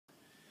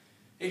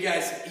Hey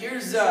guys,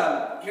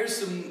 here's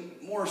some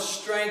more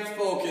strength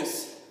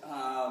focus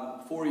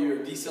for your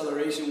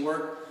deceleration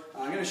work.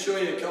 I'm going to show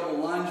you a couple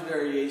lunge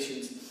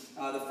variations.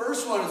 The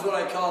first one is what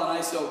I call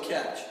an iso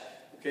catch.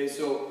 Okay,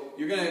 so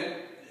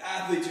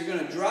athletes, you're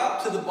going to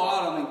drop to the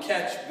bottom and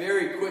catch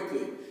very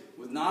quickly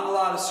with not a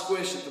lot of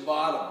squish at the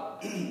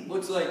bottom.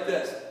 Looks like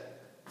this.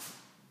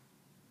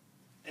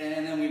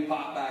 And then we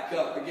pop back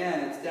up.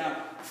 Again, it's down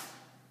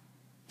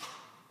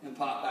and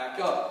pop back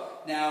up.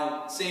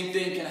 Now, same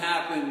thing can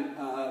happen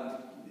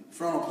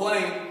frontal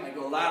plane. I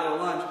go lateral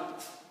lunge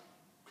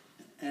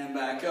and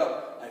back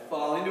up. I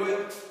fall into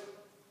it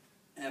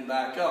and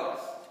back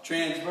up.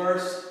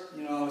 Transverse,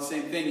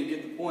 same thing, you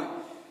get the point.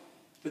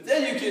 But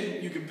then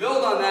you can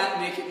build on that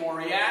and make it more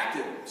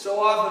reactive. So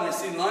often I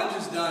see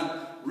lunges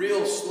done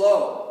real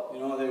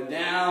slow. They're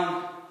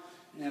down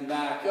and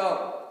back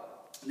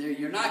up.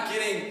 You're not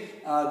getting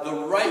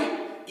the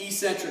right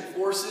eccentric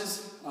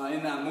forces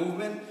in that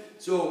movement.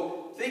 So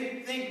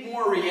think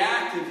more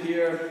reactive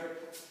here,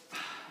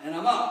 and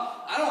I'm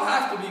up. I don't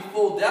have to be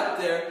full depth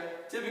there.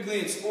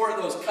 Typically in sport,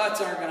 those cuts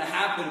aren't going to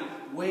happen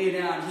way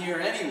down here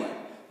anyway.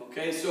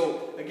 Okay,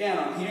 so again,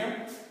 I'm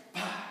here,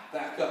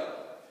 back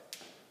up,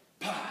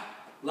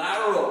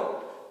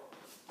 lateral,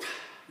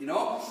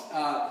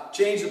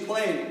 change the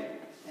plane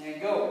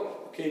and go.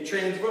 Okay,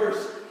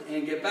 transverse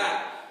and get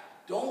back.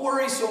 Don't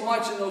worry so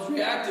much in those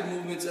reactive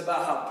movements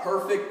about how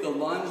perfect the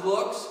lunge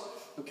looks.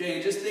 Okay,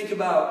 and just think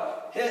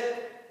about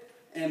hit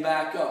and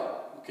back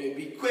up. Okay,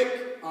 be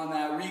quick on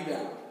that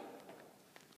rebound.